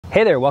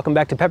Hey there, welcome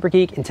back to Pepper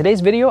Geek. In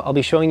today's video, I'll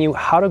be showing you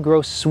how to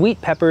grow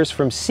sweet peppers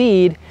from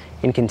seed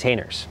in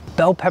containers.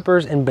 Bell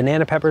peppers and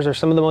banana peppers are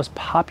some of the most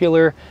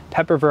popular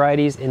pepper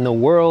varieties in the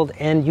world,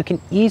 and you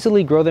can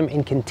easily grow them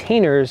in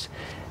containers,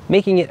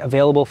 making it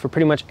available for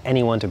pretty much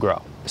anyone to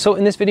grow. So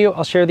in this video,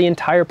 I'll share the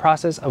entire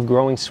process of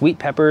growing sweet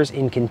peppers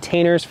in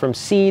containers from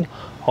seed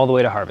all the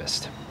way to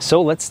harvest.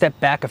 So let's step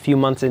back a few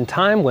months in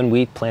time when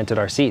we planted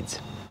our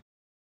seeds.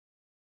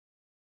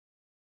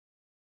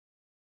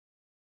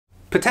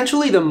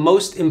 Potentially the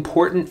most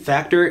important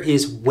factor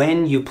is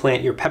when you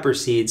plant your pepper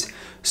seeds.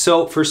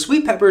 So for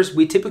sweet peppers,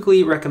 we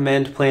typically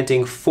recommend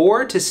planting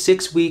 4 to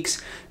 6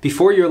 weeks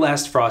before your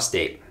last frost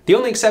date. The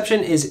only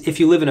exception is if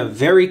you live in a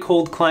very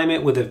cold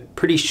climate with a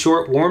pretty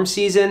short warm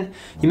season,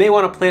 you may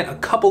want to plant a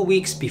couple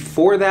weeks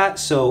before that,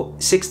 so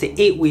 6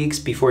 to 8 weeks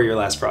before your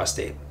last frost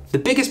date. The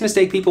biggest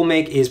mistake people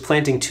make is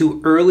planting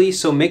too early,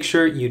 so make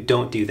sure you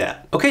don't do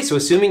that. Okay, so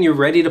assuming you're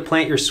ready to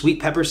plant your sweet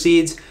pepper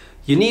seeds,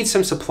 you need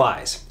some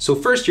supplies. So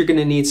first you're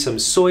gonna need some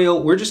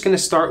soil. We're just gonna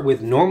start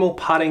with normal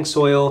potting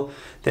soil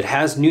that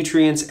has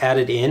nutrients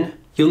added in.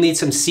 You'll need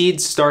some seed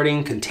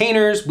starting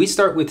containers. We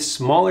start with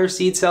smaller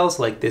seed cells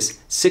like this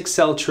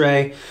 6-cell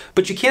tray,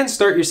 but you can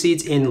start your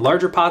seeds in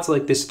larger pots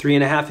like this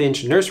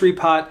 3.5-inch nursery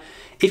pot.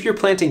 If you're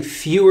planting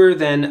fewer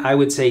than, I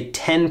would say,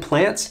 10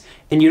 plants,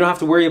 and you don't have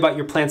to worry about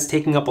your plants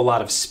taking up a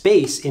lot of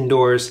space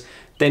indoors,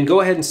 then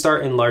go ahead and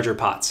start in larger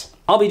pots.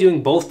 I'll be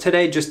doing both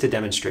today just to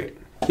demonstrate.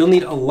 You'll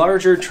need a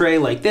larger tray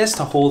like this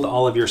to hold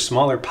all of your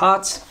smaller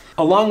pots,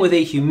 along with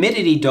a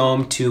humidity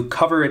dome to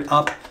cover it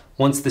up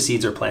once the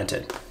seeds are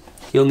planted.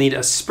 You'll need a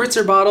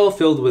spritzer bottle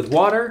filled with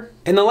water.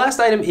 And the last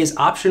item is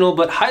optional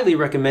but highly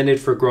recommended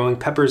for growing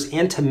peppers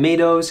and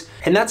tomatoes,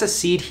 and that's a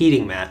seed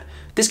heating mat.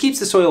 This keeps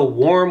the soil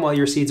warm while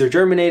your seeds are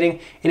germinating,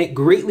 and it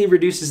greatly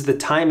reduces the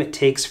time it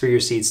takes for your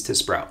seeds to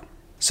sprout.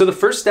 So the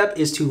first step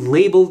is to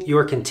label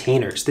your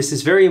containers. This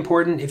is very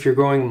important if you're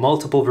growing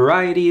multiple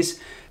varieties.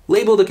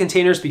 Label the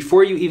containers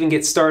before you even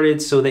get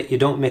started so that you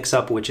don't mix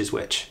up which is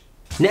which.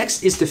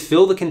 Next is to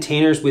fill the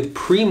containers with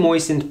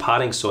pre-moistened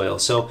potting soil.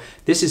 So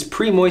this is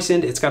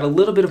pre-moistened, it's got a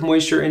little bit of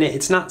moisture in it.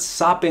 It's not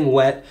sopping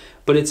wet,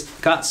 but it's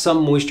got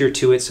some moisture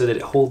to it so that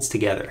it holds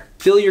together.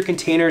 Fill your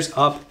containers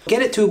up,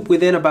 get it to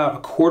within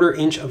about 1/4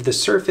 inch of the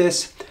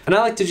surface. And I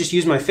like to just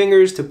use my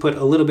fingers to put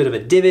a little bit of a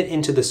divot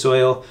into the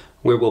soil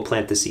where we'll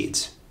plant the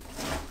seeds.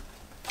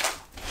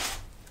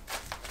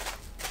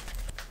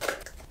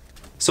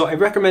 So I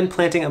recommend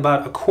planting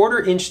about 1/4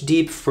 inch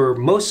deep for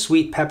most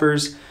sweet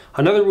peppers.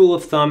 Another rule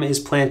of thumb is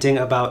planting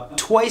about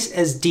twice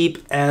as deep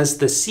as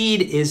the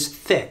seed is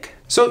thick.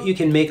 So you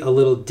can make a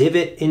little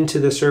divot into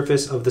the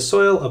surface of the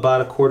soil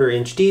about 1/4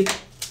 inch deep.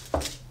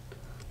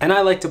 And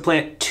I like to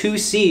plant 2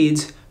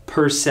 seeds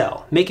per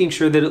cell, making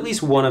sure that at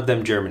least one of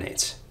them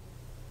germinates.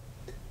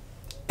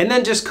 And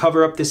then just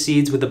cover up the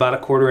seeds with about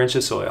 1/4 inch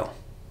of soil.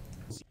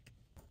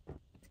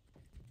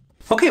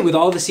 Okay, with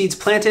all the seeds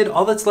planted,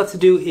 all that's left to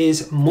do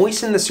is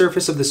moisten the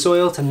surface of the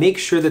soil to make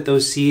sure that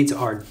those seeds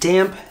are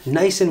damp,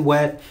 nice and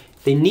wet.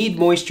 They need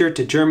moisture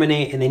to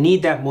germinate, and they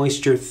need that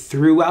moisture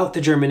throughout the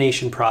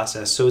germination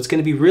process. So it's going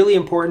to be really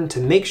important to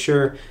make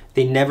sure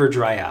they never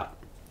dry out.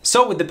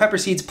 So with the pepper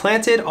seeds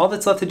planted, all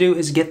that's left to do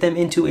is get them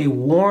into a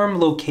warm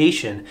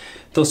location.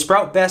 They'll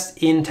sprout best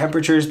in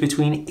temperatures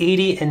between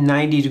 80 and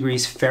 90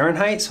 degrees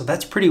Fahrenheit, so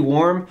that's pretty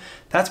warm.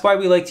 That's why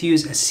we like to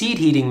use a seed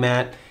heating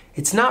mat.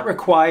 It's not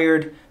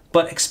required,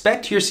 but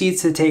expect your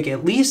seeds to take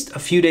at least a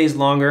few days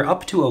longer,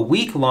 up to a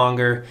week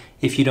longer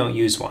if you don't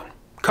use one.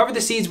 Cover the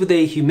seeds with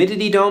a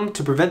humidity dome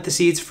to prevent the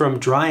seeds from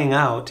drying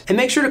out, and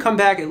make sure to come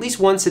back at least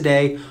once a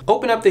day,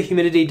 open up the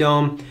humidity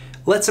dome,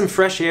 let some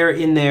fresh air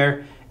in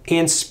there,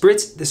 and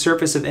spritz the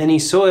surface of any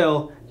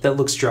soil that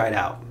looks dried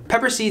out.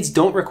 Pepper seeds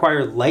don't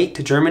require light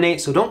to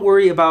germinate, so don't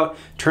worry about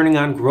turning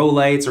on grow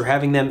lights or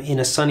having them in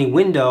a sunny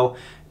window,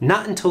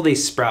 not until they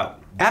sprout.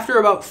 After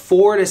about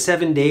 4 to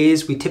 7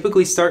 days, we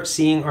typically start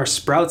seeing our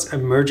sprouts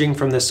emerging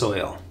from the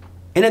soil.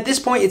 And at this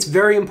point, it's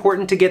very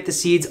important to get the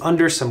seeds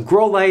under some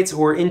grow lights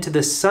or into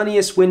the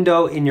sunniest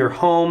window in your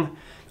home.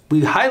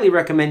 We highly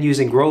recommend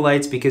using grow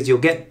lights because you'll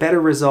get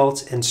better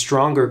results and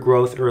stronger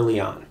growth early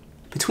on.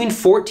 Between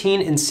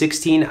 14 and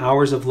 16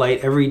 hours of light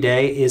every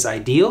day is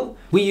ideal.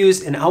 We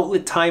use an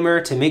outlet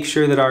timer to make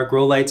sure that our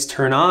grow lights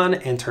turn on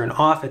and turn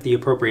off at the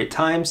appropriate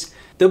times.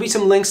 There'll be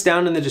some links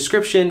down in the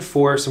description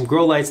for some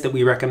grow lights that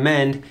we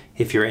recommend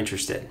if you're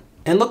interested.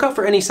 And look out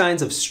for any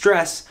signs of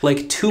stress,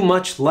 like too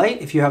much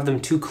light. If you have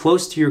them too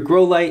close to your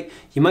grow light,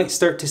 you might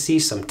start to see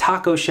some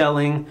taco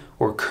shelling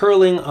or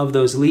curling of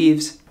those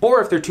leaves.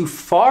 Or if they're too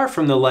far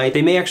from the light,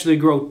 they may actually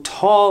grow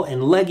tall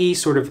and leggy,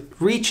 sort of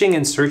reaching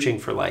and searching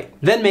for light.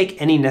 Then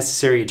make any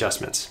necessary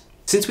adjustments.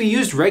 Since we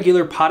used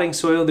regular potting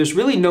soil, there's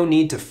really no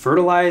need to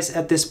fertilize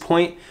at this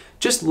point.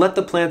 Just let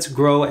the plants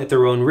grow at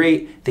their own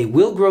rate. They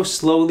will grow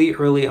slowly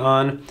early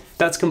on.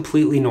 That's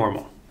completely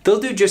normal. They'll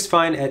do just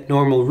fine at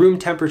normal room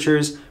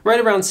temperatures. Right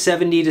around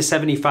 70 to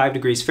 75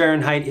 degrees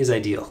Fahrenheit is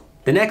ideal.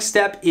 The next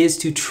step is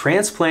to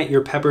transplant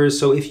your peppers.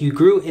 So if you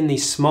grew in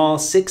these small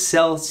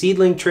 6-cell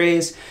seedling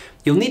trays,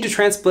 you'll need to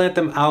transplant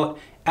them out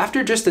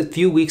after just a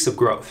few weeks of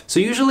growth. So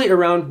usually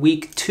around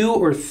week 2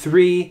 or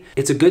 3,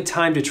 it's a good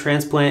time to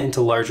transplant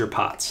into larger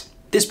pots.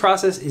 This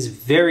process is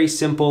very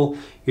simple.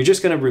 You're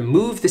just gonna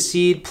remove the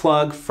seed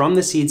plug from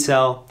the seed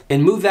cell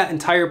and move that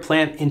entire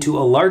plant into a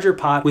larger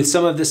pot with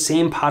some of the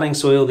same potting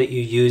soil that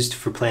you used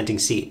for planting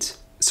seeds.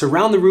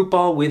 Surround the root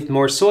ball with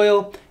more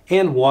soil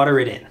and water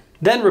it in.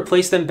 Then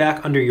replace them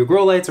back under your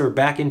grow lights or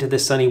back into the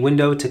sunny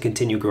window to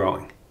continue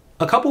growing.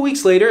 A couple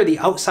weeks later, the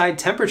outside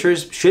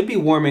temperatures should be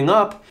warming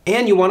up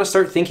and you want to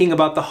start thinking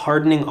about the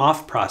hardening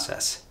off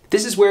process.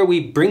 This is where we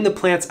bring the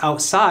plants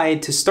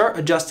outside to start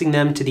adjusting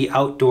them to the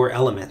outdoor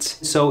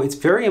elements. So it's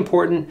very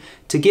important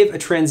to give a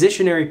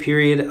transitionary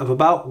period of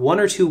about 1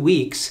 or 2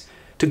 weeks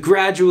to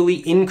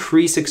gradually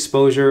increase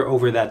exposure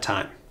over that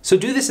time. So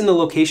do this in the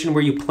location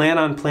where you plan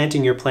on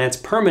planting your plants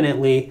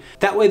permanently.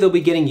 That way they'll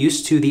be getting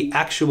used to the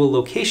actual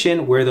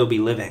location where they'll be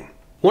living.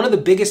 One of the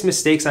biggest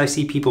mistakes I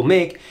see people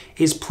make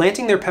is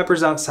planting their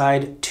peppers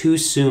outside too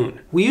soon.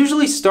 We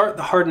usually start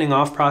the hardening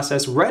off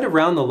process right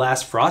around the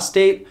last frost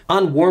date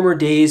on warmer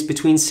days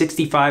between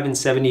 65 and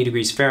 70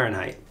 degrees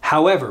Fahrenheit.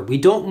 However, we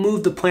don't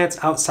move the plants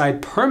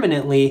outside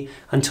permanently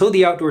until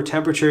the outdoor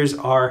temperatures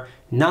are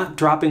not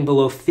dropping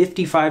below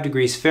 55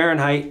 degrees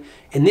Fahrenheit,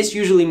 and this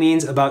usually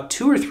means about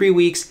 2 or 3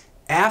 weeks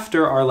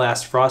after our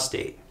last frost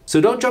date.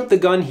 So don't jump the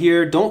gun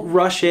here, don't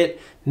rush it.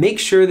 Make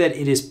sure that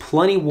it is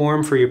plenty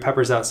warm for your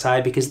peppers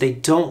outside because they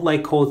don't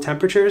like cold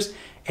temperatures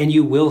and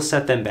you will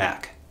set them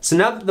back. So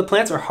now that the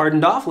plants are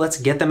hardened off, let's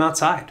get them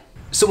outside.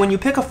 So when you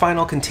pick a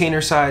final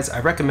container size, I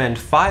recommend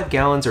 5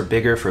 gallons or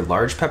bigger for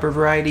large pepper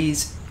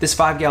varieties. This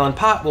 5-gallon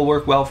pot will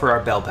work well for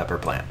our bell pepper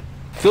plant.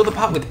 Fill the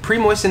pot with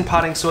pre-moistened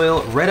potting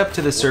soil right up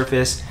to the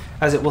surface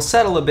as it will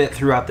settle a bit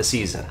throughout the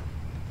season.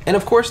 And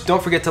of course,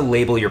 don't forget to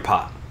label your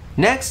pot.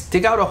 Next,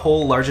 dig out a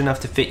hole large enough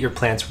to fit your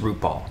plant's root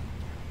ball.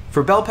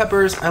 For bell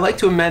peppers, I like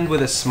to amend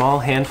with a small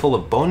handful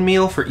of bone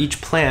meal for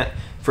each plant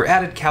for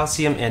added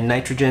calcium and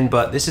nitrogen,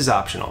 but this is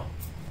optional.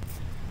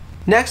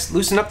 Next,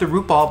 loosen up the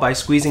root ball by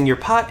squeezing your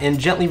pot and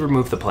gently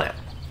remove the plant.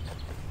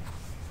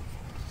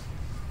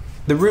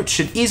 The roots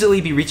should easily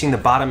be reaching the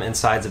bottom and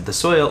sides of the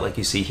soil like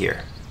you see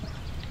here.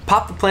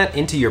 Pop the plant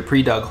into your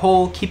pre-dug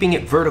hole, keeping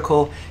it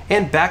vertical,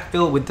 and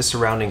backfill with the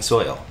surrounding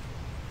soil.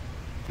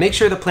 Make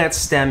sure the plant's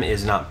stem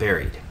is not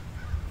buried.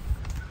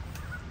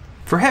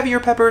 For heavier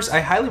peppers, I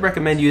highly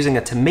recommend using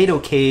a tomato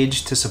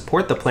cage to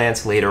support the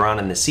plants later on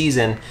in the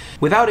season.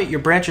 Without it,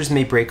 your branches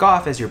may break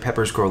off as your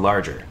peppers grow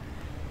larger.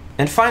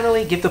 And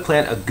finally, give the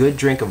plant a good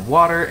drink of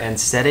water and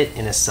set it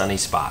in a sunny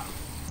spot.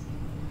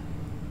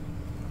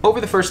 Over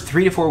the first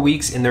 3 to 4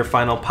 weeks in their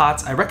final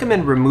pots, I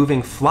recommend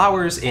removing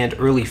flowers and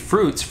early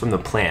fruits from the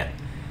plant.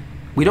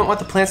 We don't want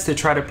the plants to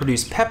try to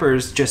produce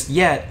peppers just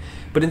yet,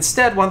 but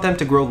instead want them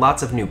to grow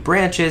lots of new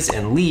branches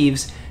and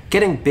leaves,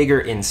 getting bigger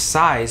in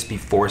size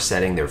before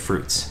setting their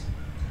fruits.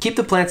 Keep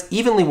the plants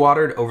evenly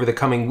watered over the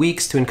coming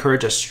weeks to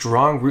encourage a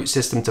strong root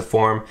system to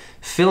form,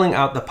 filling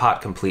out the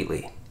pot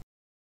completely.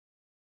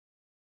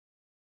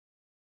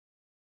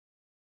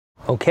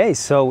 Okay,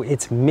 so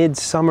it's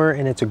midsummer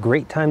and it's a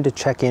great time to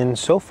check in.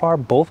 So far,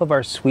 both of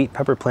our sweet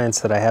pepper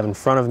plants that I have in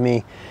front of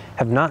me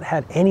have not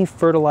had any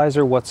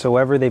fertilizer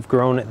whatsoever. They've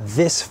grown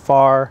this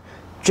far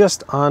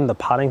just on the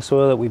potting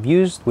soil that we've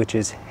used, which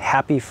is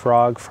Happy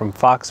Frog from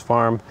Fox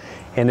Farm,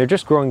 and they're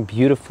just growing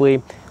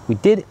beautifully. We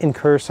did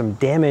incur some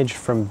damage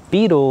from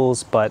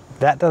beetles, but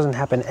that doesn't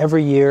happen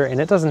every year and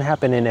it doesn't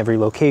happen in every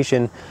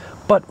location.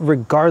 But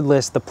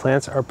regardless, the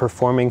plants are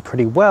performing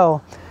pretty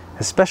well,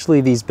 especially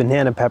these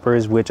banana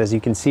peppers, which as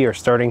you can see are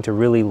starting to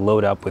really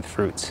load up with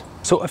fruits.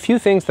 So a few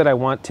things that I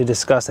want to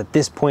discuss at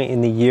this point in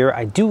the year.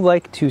 I do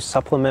like to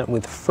supplement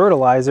with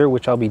fertilizer,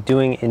 which I'll be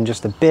doing in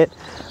just a bit.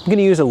 I'm going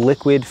to use a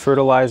liquid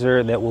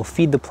fertilizer that will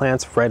feed the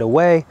plants right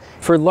away.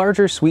 For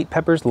larger sweet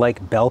peppers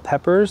like bell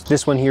peppers,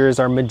 this one here is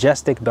our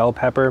majestic bell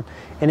pepper,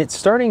 and it's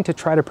starting to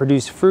try to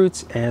produce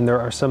fruits, and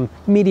there are some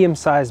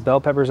medium-sized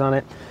bell peppers on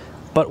it.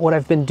 But what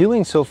I've been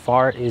doing so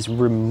far is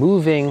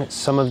removing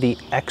some of the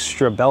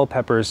extra bell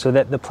peppers so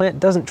that the plant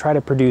doesn't try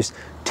to produce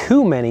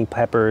too many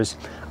peppers.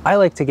 I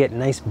like to get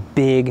nice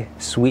big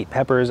sweet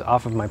peppers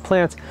off of my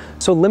plants,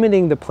 so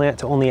limiting the plant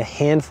to only a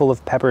handful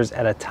of peppers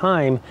at a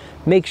time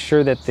makes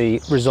sure that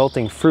the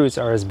resulting fruits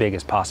are as big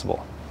as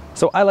possible.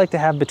 So I like to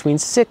have between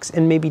 6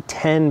 and maybe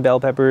 10 bell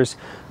peppers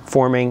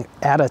forming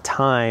at a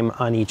time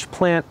on each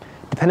plant,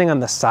 depending on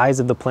the size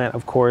of the plant,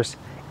 of course,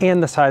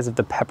 and the size of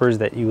the peppers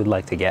that you would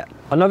like to get.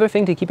 Another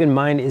thing to keep in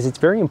mind is it's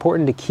very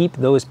important to keep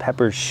those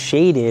peppers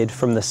shaded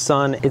from the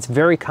sun. It's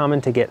very common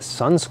to get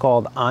sun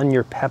scald on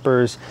your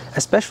peppers,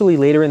 especially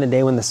later in the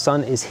day when the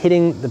sun is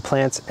hitting the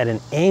plants at an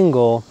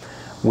angle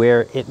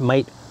where it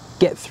might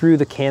get through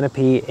the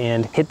canopy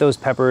and hit those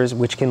peppers,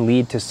 which can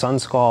lead to sun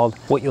scald.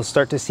 What you'll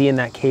start to see in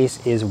that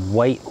case is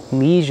white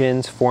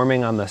lesions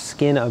forming on the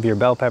skin of your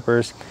bell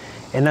peppers,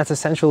 and that's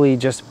essentially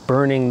just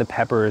burning the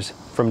peppers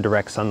from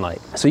direct sunlight.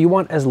 So you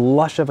want as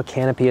lush of a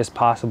canopy as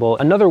possible.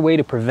 Another way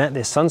to prevent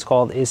this sun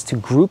scald is to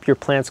group your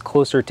plants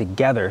closer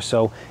together.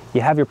 So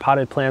you have your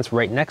potted plants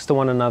right next to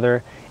one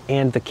another,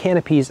 and the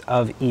canopies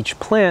of each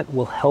plant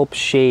will help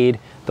shade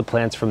the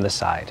plants from the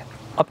side.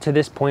 Up to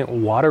this point,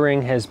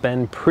 watering has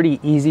been pretty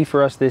easy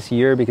for us this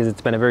year because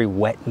it's been a very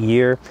wet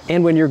year.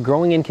 And when you're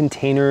growing in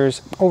containers,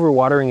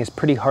 overwatering is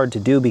pretty hard to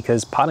do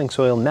because potting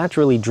soil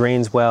naturally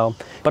drains well.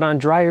 But on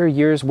drier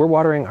years, we're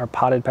watering our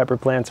potted pepper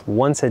plants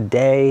once a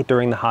day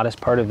during the hottest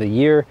part of the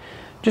year.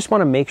 Just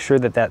want to make sure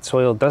that that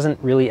soil doesn't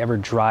really ever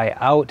dry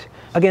out.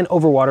 Again,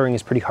 overwatering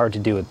is pretty hard to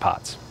do with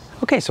pots.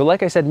 Okay, so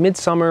like I said,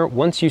 midsummer,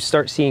 once you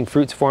start seeing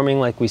fruits forming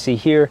like we see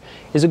here,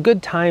 is a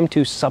good time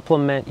to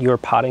supplement your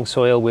potting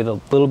soil with a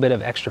little bit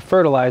of extra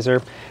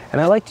fertilizer. And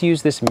I like to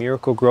use this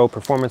Miracle-Gro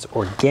Performance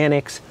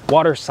Organics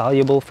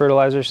water-soluble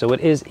fertilizer, so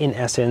it is in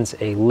essence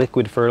a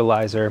liquid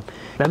fertilizer.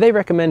 Now they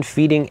recommend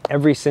feeding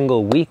every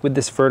single week with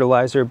this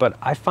fertilizer, but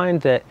I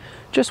find that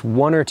just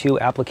 1 or 2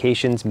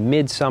 applications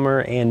midsummer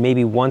and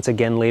maybe once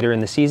again later in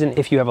the season,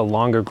 if you have a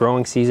longer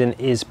growing season,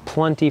 is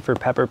plenty for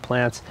pepper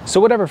plants.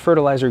 So whatever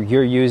fertilizer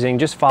you're using,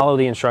 just follow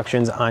the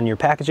instructions on your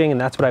packaging, and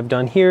that's what I've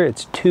done here.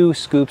 It's 2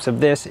 scoops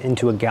of this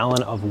into a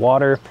gallon of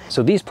water.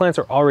 So these plants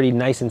are already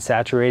nice and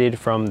saturated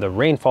from the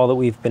rainfall that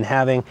we've been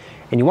having,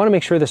 and you want to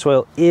make sure the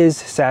soil is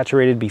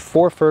saturated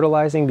before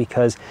fertilizing,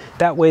 because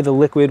that way the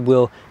liquid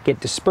will get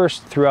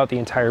dispersed throughout the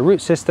entire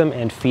root system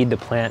and feed the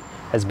plant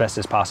as best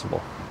as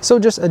possible. So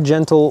just a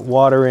gentle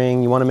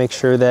watering. You want to make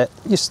sure that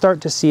you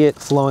start to see it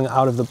flowing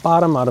out of the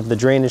bottom, out of the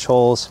drainage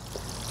holes.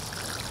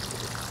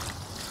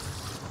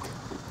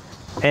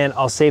 And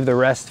I'll save the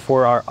rest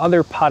for our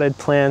other potted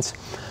plants.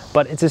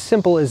 But it's as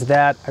simple as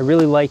that. I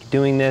really like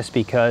doing this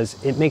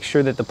because it makes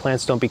sure that the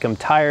plants don't become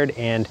tired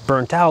and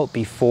burnt out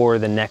before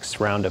the next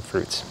round of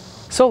fruits.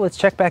 So let's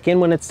check back in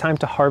when it's time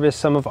to harvest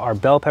some of our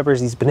bell peppers.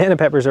 These banana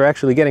peppers are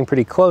actually getting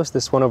pretty close.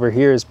 This one over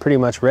here is pretty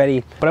much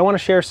ready, but I want to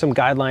share some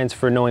guidelines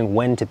for knowing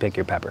when to pick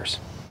your peppers.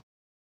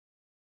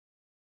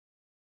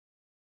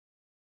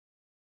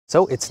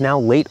 So it's now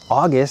late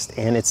August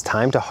and it's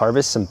time to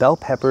harvest some bell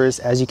peppers.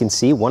 As you can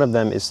see, one of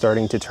them is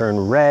starting to turn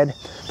red,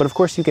 but of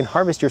course you can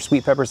harvest your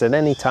sweet peppers at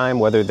any time,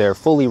 whether they're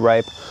fully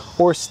ripe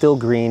or still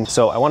green.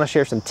 So I want to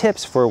share some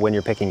tips for when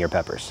you're picking your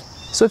peppers.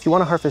 So if you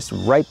want to harvest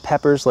ripe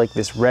peppers like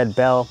this red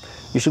bell,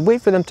 you should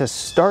wait for them to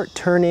start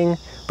turning,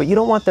 but you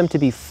don't want them to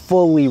be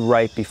fully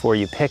ripe before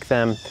you pick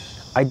them.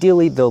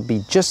 Ideally, they'll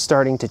be just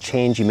starting to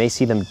change. You may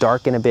see them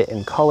darken a bit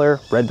in color.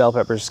 Red bell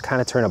peppers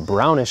kind of turn a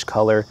brownish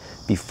color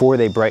before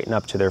they brighten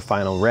up to their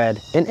final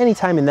red. And any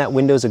time in that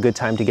window is a good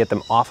time to get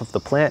them off of the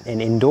plant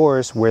and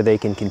indoors where they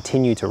can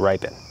continue to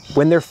ripen.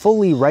 When they're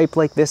fully ripe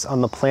like this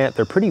on the plant,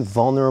 they're pretty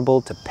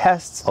vulnerable to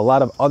pests. A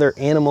lot of other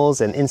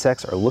animals and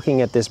insects are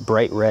looking at this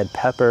bright red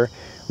pepper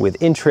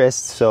with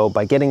interest, so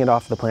by getting it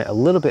off the plant a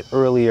little bit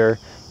earlier,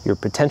 you're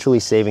potentially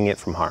saving it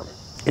from harm.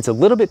 It's a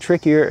little bit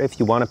trickier if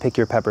you want to pick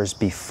your peppers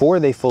before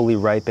they fully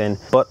ripen,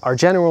 but our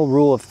general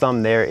rule of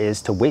thumb there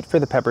is to wait for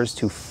the peppers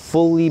to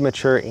fully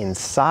mature in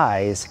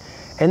size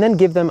and then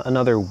give them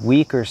another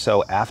week or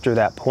so after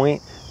that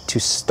point to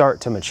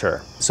start to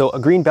mature. So a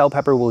green bell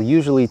pepper will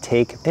usually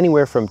take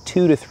anywhere from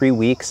 2 to 3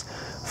 weeks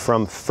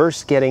from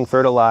first getting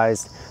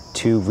fertilized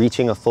to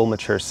reaching a full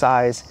mature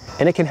size,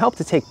 and it can help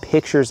to take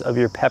pictures of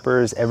your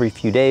peppers every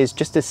few days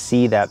just to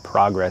see that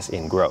progress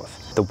in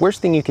growth. The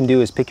worst thing you can do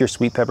is pick your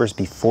sweet peppers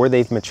before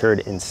they've matured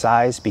in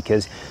size,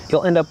 because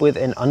you'll end up with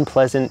an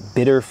unpleasant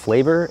bitter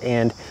flavor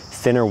and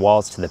thinner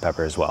walls to the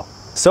pepper as well.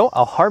 So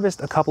I'll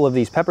harvest a couple of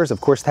these peppers. Of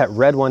course, that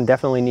red one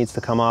definitely needs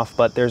to come off,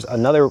 but there's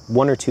another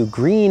 1 or 2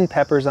 green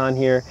peppers on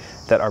here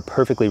that are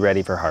perfectly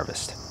ready for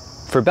harvest.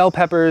 For bell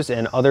peppers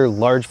and other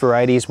large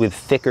varieties with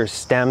thicker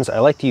stems, I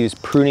like to use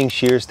pruning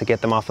shears to get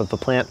them off of the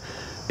plant,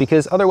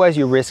 because otherwise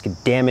you risk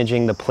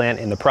damaging the plant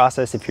in the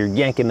process. If you're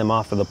yanking them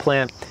off of the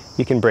plant,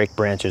 you can break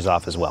branches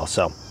off as well.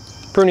 So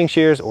pruning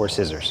shears or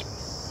scissors.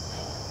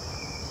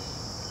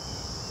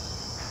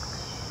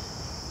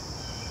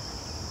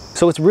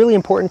 So it's really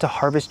important to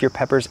harvest your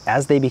peppers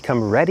as they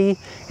become ready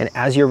and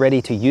as you're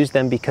ready to use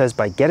them, because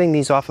by getting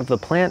these off of the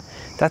plant,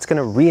 that's going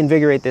to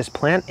reinvigorate this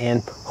plant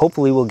and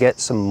hopefully we'll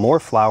get some more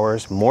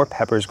flowers, more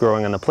peppers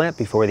growing on the plant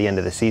before the end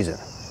of the season.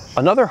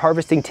 Another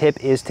harvesting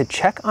tip is to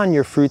check on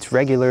your fruits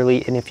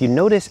regularly, and if you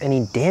notice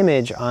any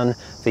damage on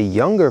the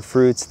younger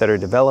fruits that are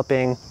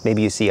developing,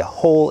 maybe you see a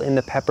hole in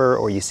the pepper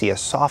or you see a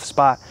soft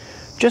spot,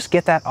 just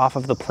get that off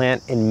of the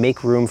plant and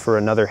make room for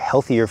another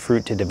healthier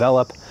fruit to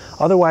develop.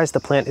 Otherwise, the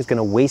plant is going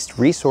to waste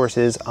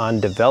resources on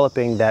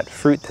developing that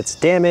fruit that's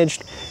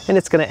damaged, and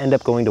it's going to end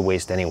up going to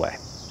waste anyway.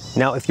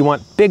 Now, if you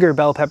want bigger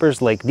bell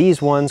peppers like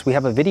these ones, we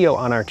have a video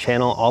on our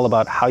channel all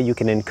about how you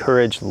can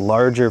encourage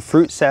larger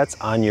fruit sets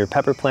on your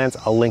pepper plants.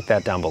 I'll link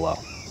that down below.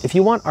 If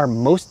you want our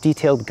most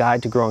detailed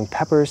guide to growing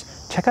peppers,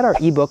 check out our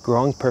ebook,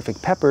 Growing Perfect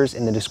Peppers,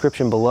 in the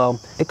description below.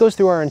 It goes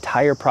through our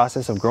entire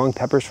process of growing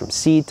peppers from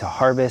seed to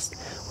harvest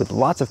with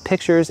lots of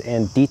pictures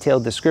and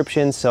detailed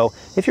descriptions. So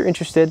if you're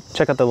interested,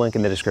 check out the link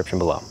in the description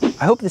below.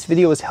 I hope this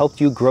video has helped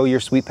you grow your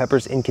sweet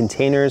peppers in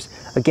containers.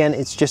 Again,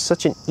 it's just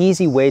such an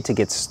easy way to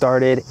get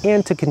started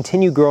and to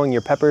continue growing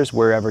your peppers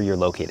wherever you're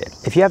located.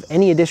 If you have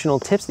any additional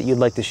tips that you'd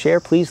like to share,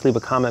 please leave a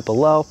comment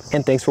below.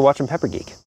 And thanks for watching Pepper Geek.